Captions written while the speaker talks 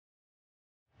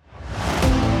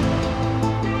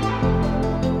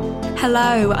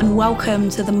Hello and welcome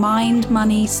to the Mind,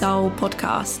 Money, Soul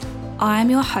podcast. I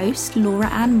am your host, Laura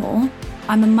Ann Moore.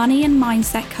 I'm a money and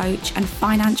mindset coach and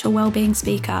financial wellbeing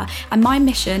speaker, and my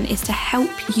mission is to help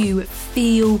you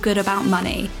feel good about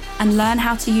money and learn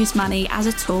how to use money as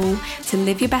a tool to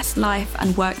live your best life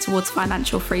and work towards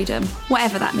financial freedom,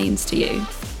 whatever that means to you.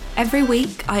 Every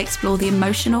week, I explore the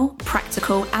emotional,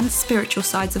 practical, and spiritual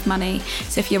sides of money.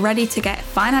 So if you're ready to get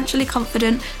financially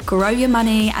confident, grow your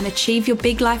money, and achieve your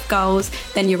big life goals,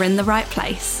 then you're in the right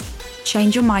place.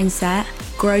 Change your mindset,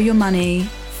 grow your money,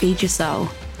 feed your soul.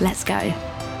 Let's go.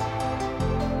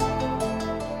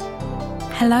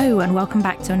 Hello, and welcome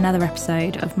back to another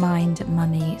episode of Mind,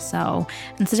 Money, Soul.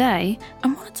 And today, I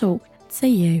want to talk to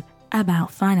you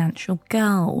about financial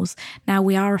goals. Now,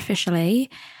 we are officially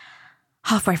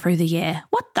halfway through the year.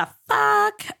 What the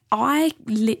fuck? I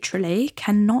literally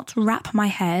cannot wrap my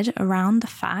head around the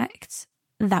fact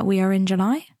that we are in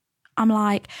July. I'm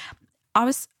like,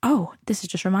 this has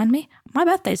just reminded me, my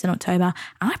birthday's in October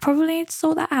and I probably need to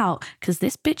sort that out because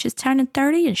this bitch is turning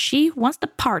 30 and she wants to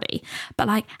party. But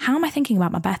like, how am I thinking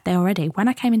about my birthday already? When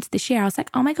I came into this year, I was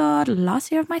like, oh my God,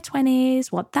 last year of my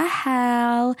 20s, what the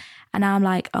hell? And now I'm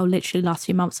like, oh, literally last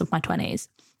few months of my 20s.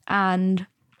 And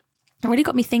it really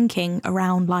got me thinking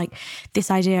around like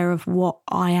this idea of what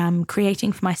I am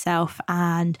creating for myself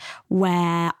and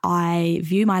where I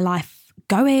view my life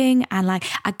going. And like,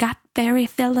 I got very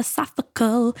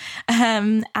philosophical.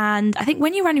 And I think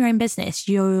when you run your own business,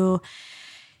 you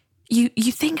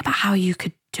think about how you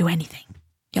could do anything.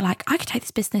 You're like, I could take this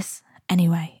business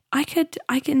anyway. I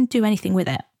can do anything with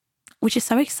it, which is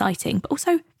so exciting, but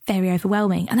also very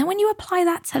overwhelming. And then when you apply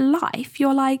that to life,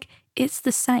 you're like, it's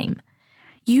the same.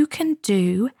 You can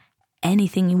do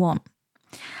anything you want.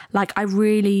 Like, I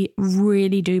really,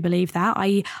 really do believe that.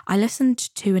 I listened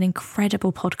to an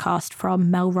incredible podcast from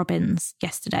Mel Robbins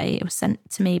yesterday. It was sent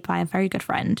to me by a very good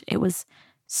friend. It was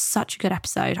such a good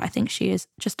episode. I think she is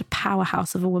just a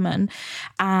powerhouse of a woman.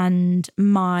 And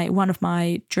one of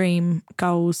my dream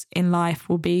goals in life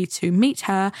will be to meet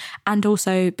her and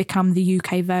also become the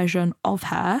UK version of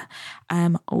her.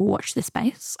 Watch this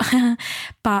space.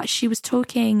 But she was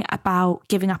talking about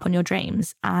giving up on your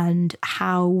dreams and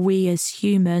how we as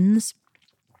humans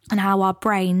and how our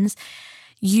brains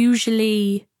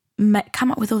usually come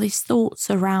up with all these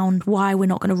thoughts around why we're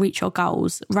not going to reach our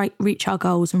goals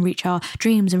and reach our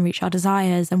dreams and reach our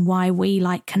desires, and why we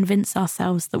like convince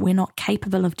ourselves that we're not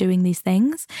capable of doing these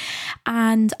things.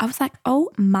 And I was like, oh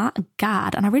my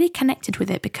God. And I really connected with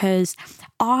it because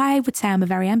I would say I'm a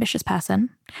very ambitious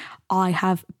person. I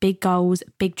have big goals,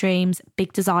 big dreams,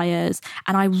 big desires.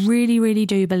 And I really, really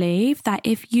do believe that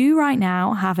if you right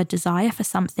now have a desire for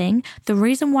something, the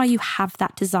reason why you have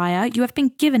that desire, you have been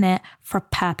given it for a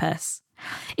purpose.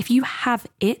 If you have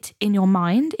it in your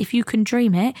mind, if you can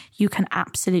dream it, you can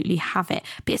absolutely have it.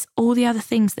 But it's all the other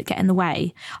things that get in the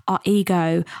way. Our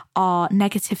ego, our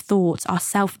negative thoughts, our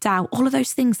self-doubt, all of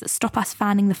those things that stop us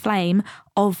fanning the flame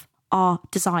of our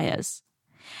desires.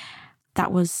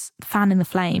 That was fanning the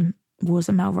flame was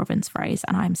a Mel Robbins phrase,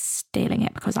 and I'm stealing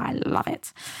it because I love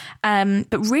it.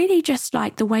 But really just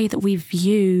like the way that we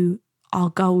view our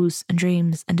goals and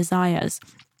dreams and desires.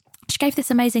 She gave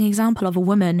this amazing example of a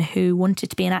woman who wanted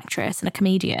to be an actress and a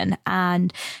comedian,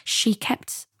 and she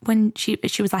kept, when she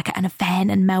was like at an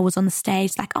event and Mel was on the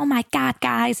stage, like, oh my God,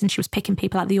 guys, and she was picking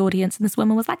people out of the audience, and this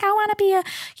woman was like, I want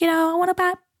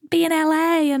to be in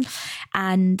LA,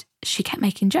 and she kept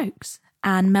making jokes.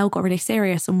 And Mel got really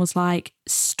serious and was like,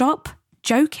 stop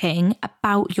joking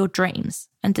about your dreams.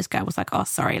 And this girl was like, oh,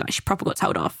 sorry. Like, she probably got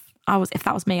told off. If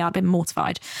that was me, I'd been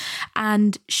mortified.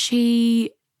 And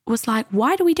she was like,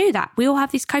 why do we do that? We all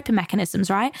have these coping mechanisms,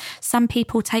 right? Some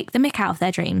people take the mick out of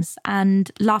their dreams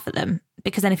and laugh at them,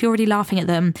 because then if you're already laughing at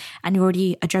them and you're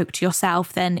already a joke to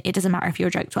yourself, then it doesn't matter if you're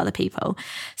a joke to other people.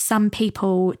 Some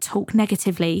people talk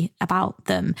negatively about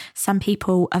them. Some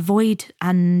people avoid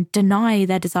and deny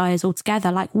their desires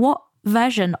altogether. Like, what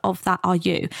version of that are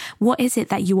you? What is it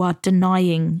that you are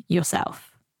denying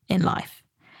yourself in life?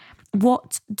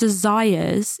 What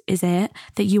desires is it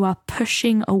that you are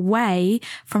pushing away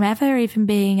from ever even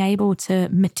being able to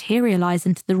materialize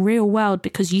into the real world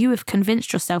because you have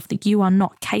convinced yourself that you are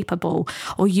not capable,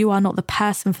 or you are not the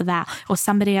person for that, or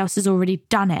somebody else has already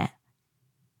done it?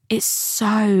 It's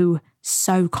so,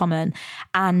 so common.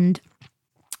 And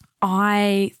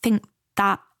I think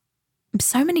that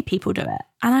so many people do it.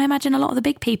 And I imagine a lot of the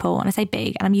big people, and I say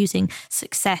big, and I'm using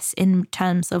success in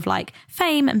terms of like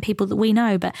fame and people that we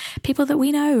know, but people that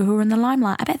we know who are in the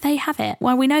limelight, I bet they have it.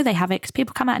 Well, we know they have it because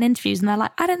people come out in interviews and they're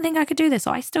like, I don't think I could do this,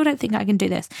 or I still don't think I can do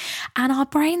this. And our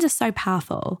brains are so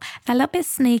powerful. They're a little bit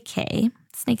sneaky.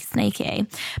 Sneaky.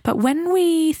 But when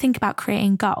we think about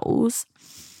creating goals,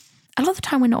 a lot of the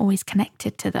time we're not always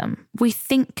connected to them. We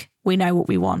think we know what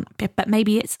we want, but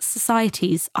maybe it's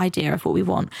society's idea of what we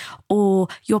want, or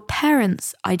your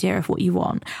parents' idea of what you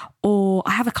want. Or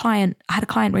I had a client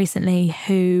recently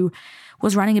who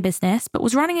was running a business, but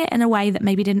was running it in a way that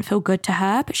maybe didn't feel good to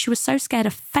her, but she was so scared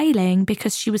of failing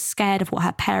because she was scared of what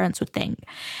her parents would think.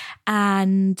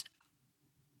 And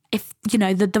if, and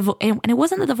it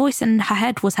wasn't that the voice in her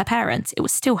head was her parents, it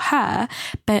was still her,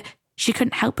 but she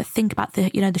couldn't help but think about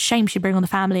the shame she'd bring on the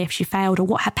family if she failed, or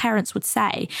what her parents would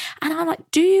say. And I'm like,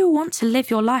 do you want to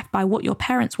live your life by what your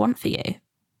parents want for you?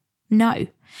 No.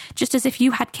 Just as if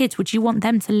you had kids, would you want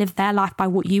them to live their life by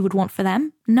what you would want for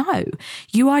them? No.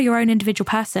 You are your own individual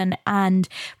person, and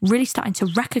really starting to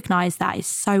recognize that is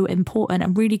so important,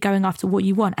 and really going after what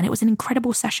you want. And it was an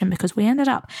incredible session because we ended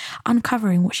up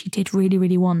uncovering what she did really,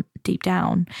 really want deep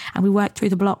down. And we worked through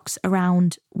the blocks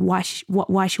around why she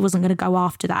wasn't going to go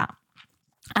after that,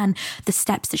 and the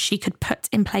steps that she could put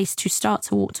in place to start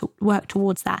to work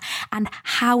towards that, and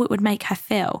how it would make her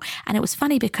feel. And it was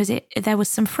funny because there was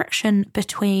some friction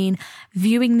between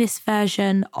viewing this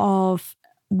version of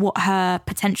what her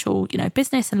potential,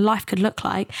 business and life could look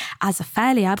like as a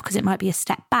failure, because it might be a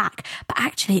step back, but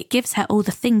actually it gives her all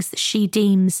the things that she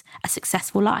deems a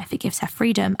successful life. It gives her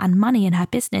freedom and money in her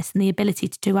business and the ability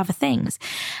to do other things.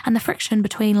 And the friction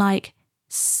between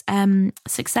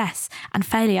success and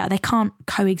failure, they can't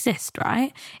coexist,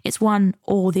 right? It's one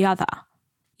or the other.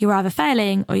 You're either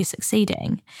failing or you're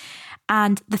succeeding.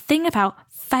 And the thing about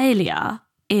failure,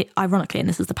 ironically, and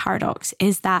this is the paradox,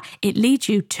 is that it leads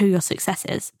you to your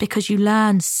successes because you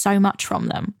learn so much from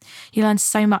them. You learn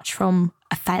so much from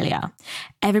a failure.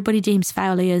 Everybody deems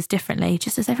failures differently,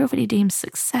 just as everybody deems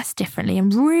success differently.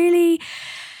 And really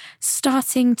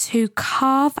starting to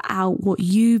carve out what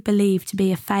you believe to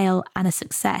be a fail and a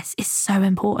success is so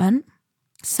important.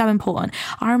 So important.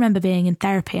 I remember being in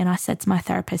therapy and I said to my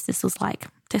therapist, this was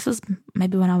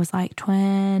maybe when I was like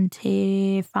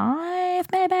 25,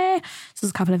 maybe. This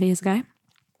was a couple of years ago.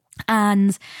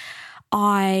 And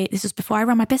this was before I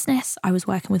ran my business. I was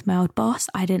working with my old boss.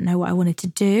 I didn't know what I wanted to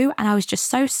do. And I was just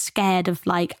so scared of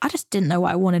I just didn't know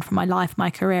what I wanted from my life, my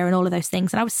career, and all of those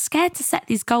things. And I was scared to set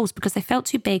these goals because they felt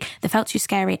too big. They felt too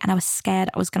scary. And I was scared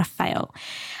I was going to fail.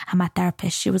 And my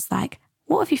therapist, she was like,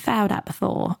 what have you failed at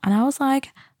before? And I was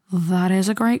like, that is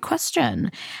a great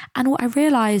question. And what I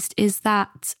realized is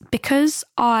that because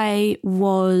I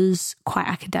was quite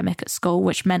academic at school,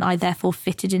 which meant I therefore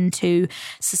fitted into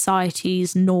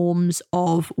society's norms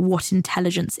of what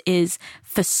intelligence is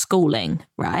for schooling,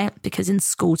 right? Because in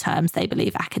school terms, they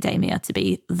believe academia to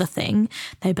be the thing.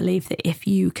 They believe that if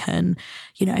you can,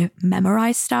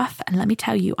 memorize stuff, and let me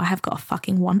tell you, I have got a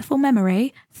fucking wonderful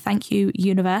memory. Thank you,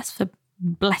 universe, for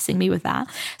blessing me with that.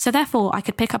 So therefore I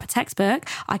could pick up a textbook,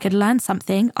 I could learn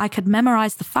something, I could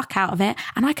memorize the fuck out of it,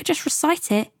 and I could just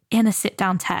recite it in a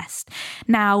sit-down test.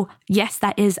 Now, yes,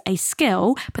 that is a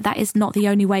skill, but that is not the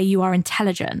only way you are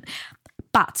intelligent.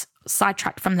 But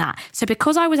sidetracked from that. So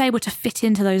because I was able to fit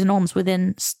into those norms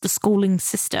within the schooling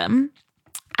system,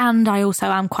 and I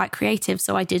also am quite creative,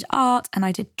 so I did art and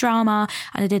I did drama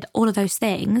and I did all of those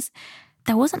things,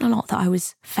 there wasn't a lot that I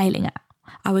was failing at.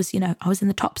 I was in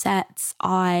the top sets.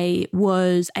 I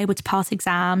was able to pass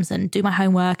exams and do my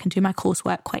homework and do my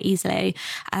coursework quite easily.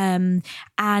 And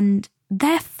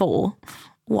therefore,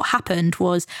 what happened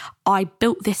was I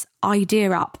built this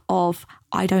idea up of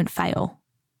I don't fail.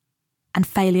 And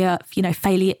failure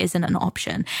isn't an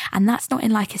option. And that's not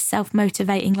in a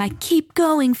self-motivating, keep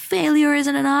going, failure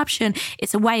isn't an option.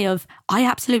 It's a way of, I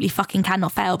absolutely fucking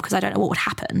cannot fail because I don't know what would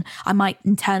happen. I might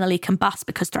internally combust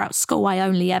because throughout school, I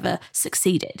only ever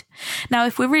succeeded. Now,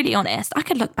 if we're really honest, I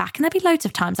could look back and there'd be loads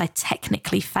of times I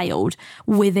technically failed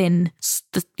within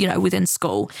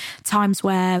school. Times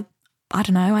where, I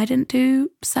don't know, I didn't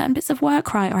do certain bits of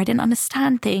work right, or I didn't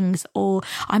understand things, or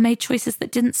I made choices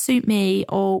that didn't suit me,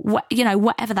 or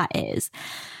whatever that is.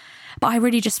 But I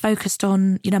really just focused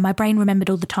on, my brain remembered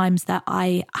all the times that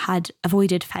I had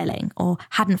avoided failing or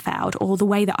hadn't failed, or the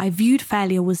way that I viewed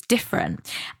failure was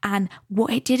different. And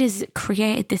what it did is it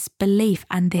created this belief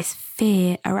and this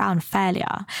fear around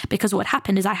failure, because what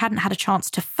happened is I hadn't had a chance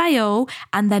to fail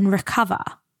and then recover.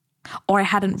 Or I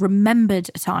hadn't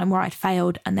remembered a time where I'd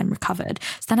failed and then recovered.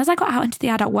 So then as I got out into the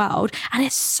adult world, and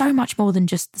it's so much more than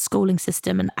just the schooling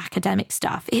system and academic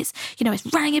stuff. It's,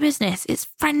 it's running a business, it's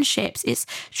friendships, it's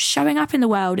showing up in the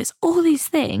world, it's all these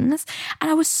things. And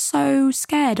I was so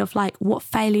scared of what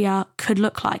failure could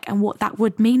look like and what that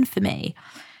would mean for me.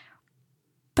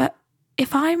 But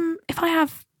if I'm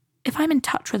in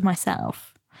touch with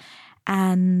myself,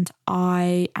 and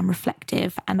I am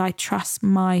reflective and I trust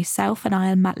myself and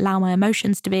I allow my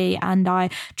emotions to be, and I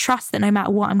trust that no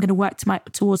matter what, I'm going to work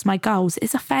towards my goals.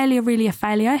 Is a failure really a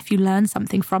failure if you learn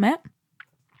something from it?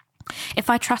 If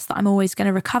I trust that I'm always going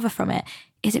to recover from it,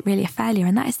 is it really a failure?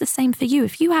 And that is the same for you.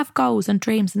 If you have goals and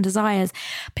dreams and desires,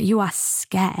 but you are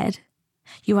scared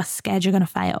you're going to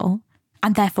fail,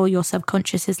 and therefore your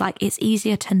subconscious is like, it's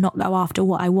easier to not go after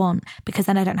what I want because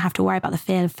then I don't have to worry about the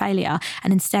fear of failure,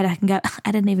 and instead I can go,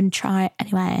 I didn't even try it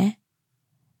anyway.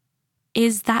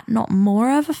 Is that not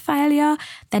more of a failure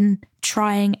than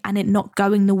trying and it not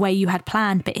going the way you had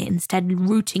planned, but it instead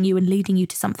rooting you and leading you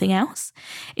to something else?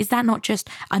 Is that not just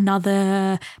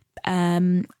another,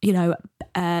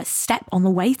 step on the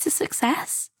way to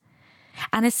success?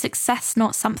 And is success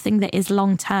not something that is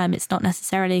long term? It's not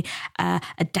necessarily a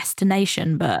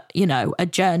destination, but, a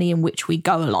journey in which we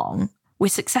go along. We're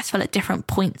successful at different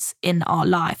points in our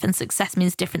life, and success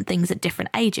means different things at different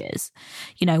ages.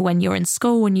 When you're in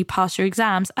school, when you pass your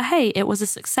exams, hey, it was a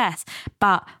success,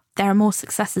 but there are more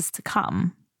successes to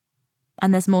come,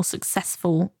 and there's more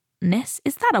successfulness.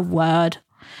 Is that a word?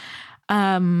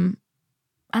 And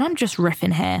I'm just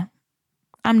riffing here.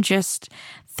 I'm just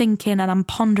thinking and I'm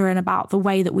pondering about the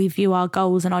way that we view our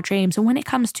goals and our dreams. And when it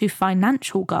comes to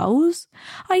financial goals,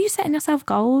 are you setting yourself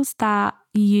goals that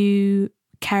you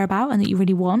care about and that you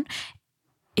really want?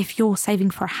 If you're saving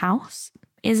for a house,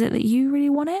 is it that you really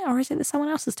want it, or is it that someone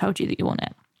else has told you that you want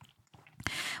it?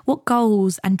 What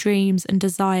goals and dreams and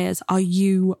desires are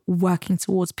you working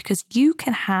towards? Because you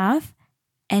can have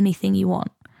anything you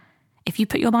want. If you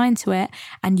put your mind to it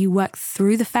and you work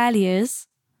through the failures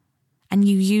and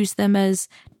you use them as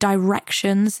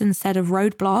directions instead of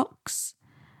roadblocks,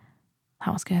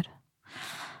 that was good,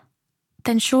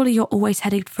 then surely you're always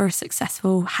headed for a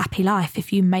successful, happy life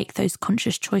if you make those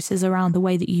conscious choices around the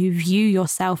way that you view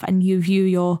yourself and you view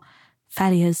your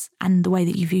failures and the way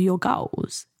that you view your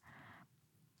goals.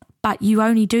 But you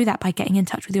only do that by getting in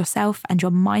touch with yourself and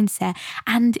your mindset.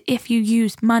 And if you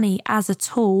use money as a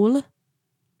tool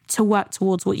to work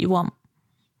towards what you want.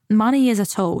 Money is a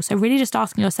tool. So really just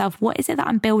asking yourself, what is it that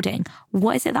I'm building?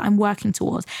 What is it that I'm working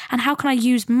towards? And how can I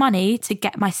use money to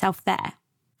get myself there?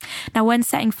 Now, when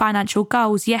setting financial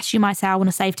goals, yes, you might say, I want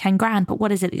to save 10 grand, but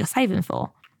what is it that you're saving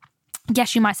for?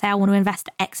 Yes, you might say, I want to invest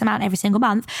X amount every single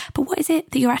month, but what is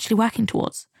it that you're actually working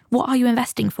towards? What are you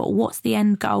investing for? What's the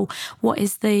end goal? What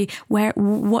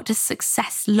does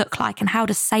success look like? And how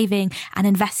does saving and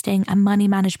investing and money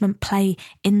management play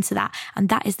into that? And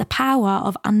that is the power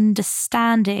of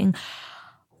understanding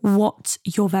what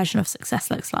your version of success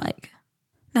looks like.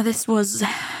 Now, this was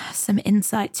some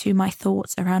insight to my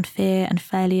thoughts around fear and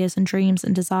failures and dreams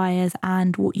and desires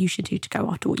and what you should do to go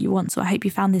after what you want. So I hope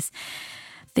you found this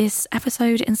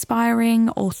episode inspiring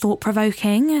or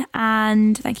thought-provoking,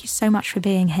 and thank you so much for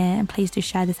being here, and please do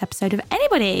share this episode with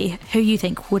anybody who you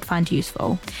think would find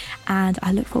useful. And I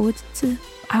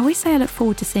always say I look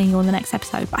forward to seeing you on the next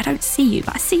episode, but I don't see you,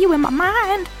 but I see you in my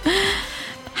mind.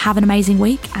 Have an amazing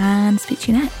week and speak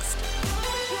to you next.